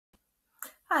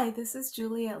Hi, this is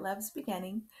Julie at Love's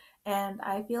Beginning, and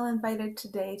I feel invited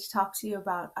today to talk to you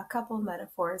about a couple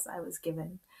metaphors I was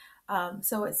given.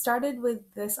 So it started with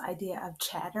this idea of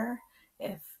chatter.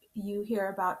 If you hear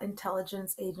about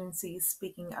intelligence agencies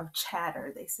speaking of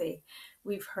chatter, they say,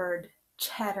 we've heard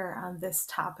chatter on this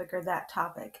topic or that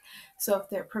topic. So if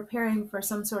they're preparing for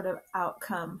some sort of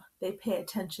outcome, they pay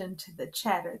attention to the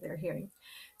chatter they're hearing.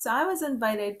 So I was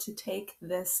invited to take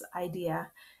this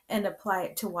idea and apply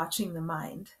it to watching the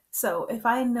mind. So if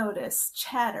I notice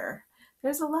chatter,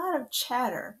 there's a lot of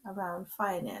chatter around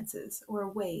finances or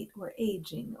weight or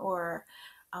aging or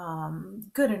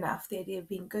good enough, the idea of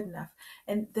being good enough.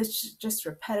 And this just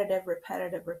repetitive,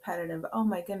 repetitive, repetitive. Oh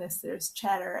my goodness, there's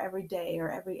chatter every day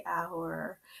or every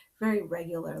hour, very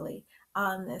regularly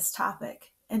on this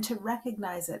topic. And to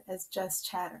recognize it as just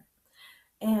chatter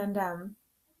and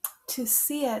to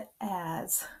see it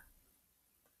as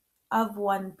of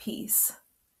one piece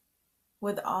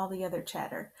with all the other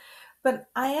chatter. But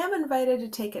I am invited to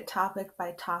take it topic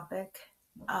by topic.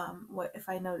 What if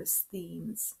I notice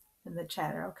themes in the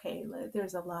chatter? Okay,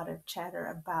 there's a lot of chatter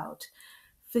about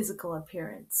physical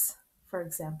appearance, for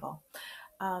example.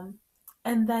 Um,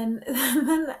 and then,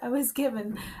 then I was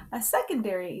given a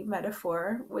secondary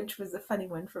metaphor, which was a funny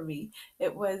one for me.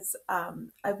 It was a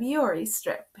Biore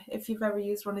strip. If you've ever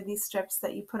used one of these strips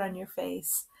that you put on your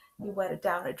face, you wet it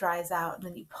down, it dries out, and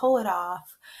then you pull it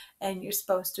off, and you're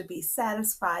supposed to be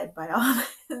satisfied by all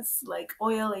this like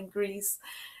oil and grease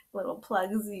little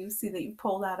plugs you see that you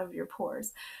pulled out of your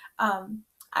pores. Um,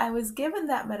 I was given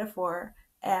that metaphor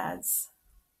as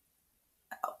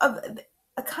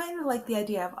a kind of like the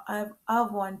idea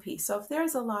of one piece. So if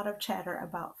there's a lot of chatter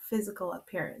about physical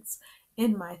appearance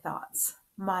in my thoughts,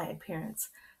 my appearance,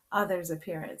 others'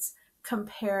 appearance,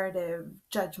 comparative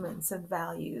judgments and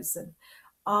values and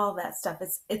all that stuff,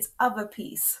 it's of a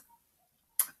piece.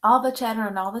 All the chatter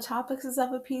on all the topics is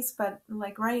of a piece, but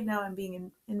like right now I'm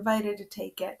being invited to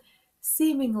take it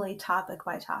seemingly topic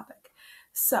by topic.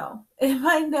 So if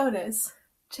I notice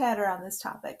chatter on this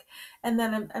topic, and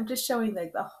then I'm just showing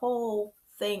like the whole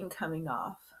thing coming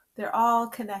off, they're all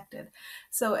connected.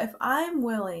 So if I'm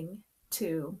willing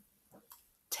to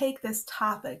take this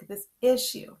topic, this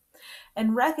issue,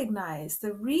 and recognize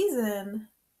the reason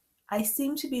I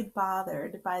seem to be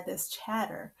bothered by this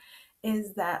chatter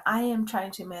is that I am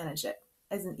trying to manage it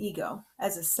as an ego,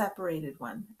 as a separated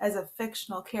one, as a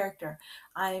fictional character.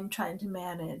 I am trying to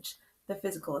manage the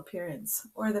physical appearance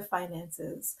or the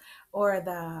finances or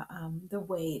the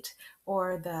weight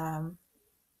or the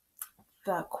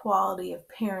quality of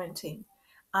parenting.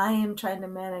 I am trying to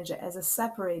manage it as a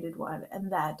separated one, and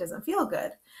that doesn't feel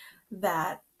good.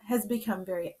 That has become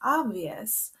very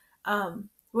obvious.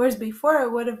 Whereas before,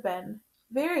 it would have been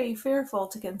very fearful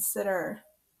to consider,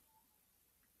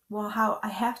 well, how I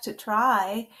have to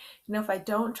try. If I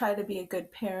don't try to be a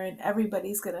good parent,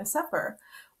 everybody's going to suffer.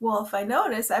 Well, if I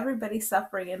notice, everybody's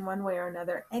suffering in one way or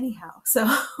another, anyhow.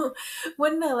 So,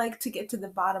 wouldn't I like to get to the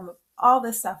bottom of all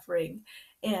the suffering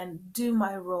and do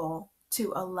my role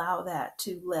to allow that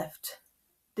to lift,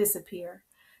 disappear?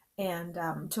 And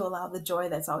to allow the joy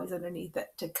that's always underneath it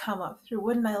to come up through.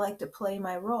 Wouldn't I like to play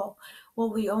my role?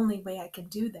 Well, the only way I can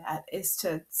do that is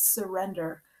to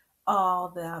surrender all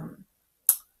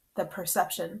the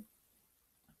perception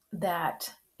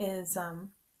that is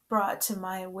brought to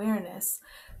my awareness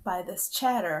by this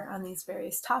chatter on these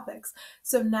various topics.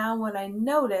 So now when I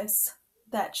notice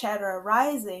that chatter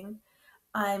arising,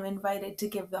 I'm invited to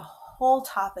give the whole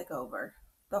topic over,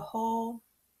 the whole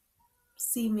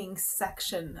seeming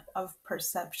section of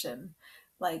perception.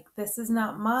 Like, this is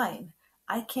not mine.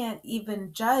 I can't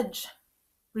even judge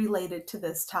related to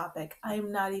this topic. I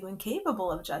am not even capable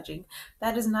of judging.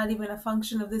 That is not even a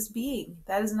function of this being.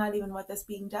 That is not even what this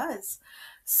being does.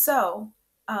 So,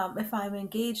 if I'm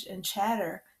engaged in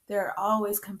chatter, there are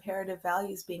always comparative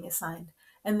values being assigned,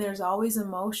 and there's always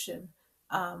emotion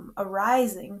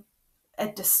arising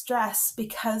at distress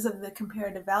because of the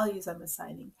comparative values I'm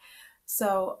assigning.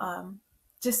 So,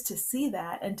 just to see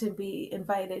that and to be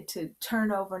invited to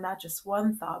turn over not just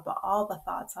one thought, but all the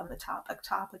thoughts on the topic,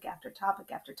 topic after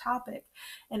topic after topic,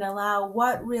 and allow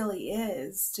what really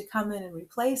is to come in and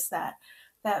replace that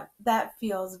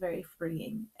feels very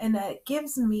freeing. And it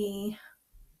gives me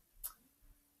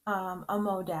a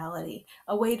modality,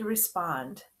 a way to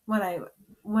respond when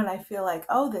I feel like,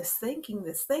 oh, this thinking,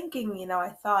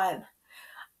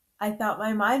 I thought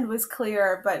my mind was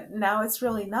clear, but now it's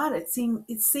really not. It's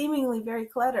seemingly very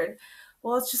cluttered.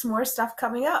 Well, it's just more stuff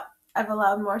coming up. I've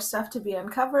allowed more stuff to be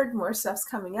uncovered, more stuff's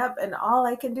coming up, and all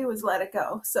I can do is let it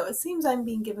go. So it seems I'm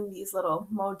being given these little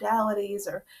modalities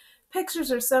or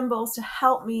pictures or symbols to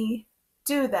help me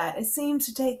do that. It seems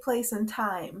to take place in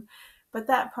time, but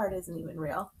that part isn't even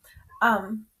real.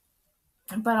 Um,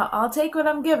 but I'll take what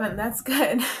I'm given. That's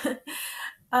good.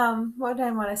 What do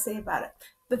I want to say about it?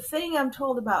 The thing I'm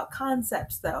told about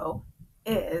concepts, though,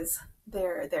 is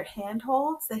they're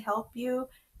handholds. They help you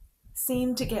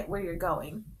seem to get where you're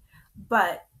going,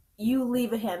 but you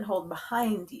leave a handhold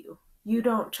behind you. You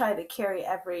don't try to carry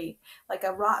every, like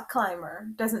a rock climber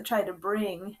doesn't try to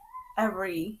bring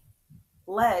every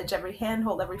ledge, every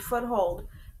handhold, every foothold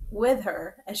with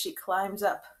her as she climbs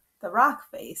up the rock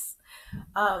face.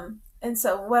 And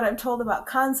so what I'm told about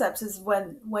concepts is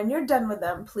when you're done with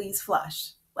them, please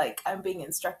flush. Like I'm being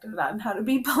instructed on how to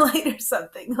be polite or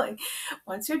something. Like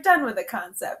once you're done with a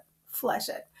concept, flush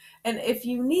it. And if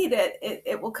you need it,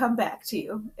 it will come back to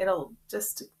you. It'll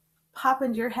just pop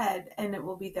into your head and it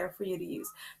will be there for you to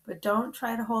use. But don't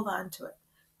try to hold on to it.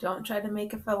 Don't try to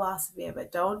make a philosophy of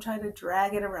it. Don't try to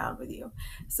drag it around with you.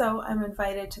 So I'm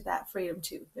invited to that freedom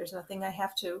too. There's nothing I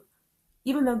have to,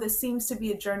 even though this seems to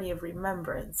be a journey of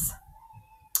remembrance,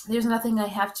 there's nothing I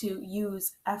have to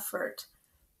use effort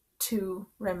to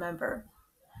remember,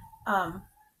 um,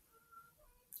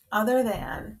 other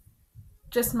than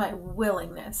just my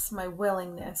willingness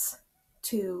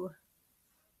to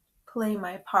play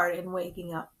my part in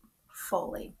waking up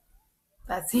fully.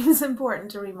 That seems important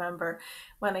to remember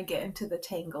when I get into the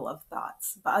tangle of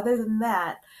thoughts. But other than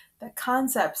that, the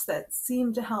concepts that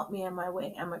seem to help me on my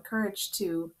way, I'm encouraged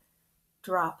to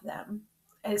drop them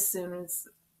as soon as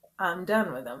I'm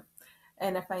done with them.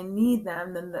 And if I need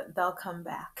them, then they'll come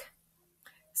back.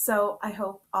 So I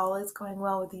hope all is going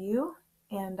well with you,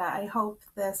 and I hope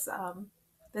this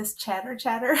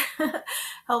chatter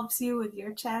helps you with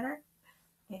your chatter.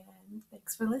 And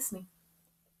thanks for listening.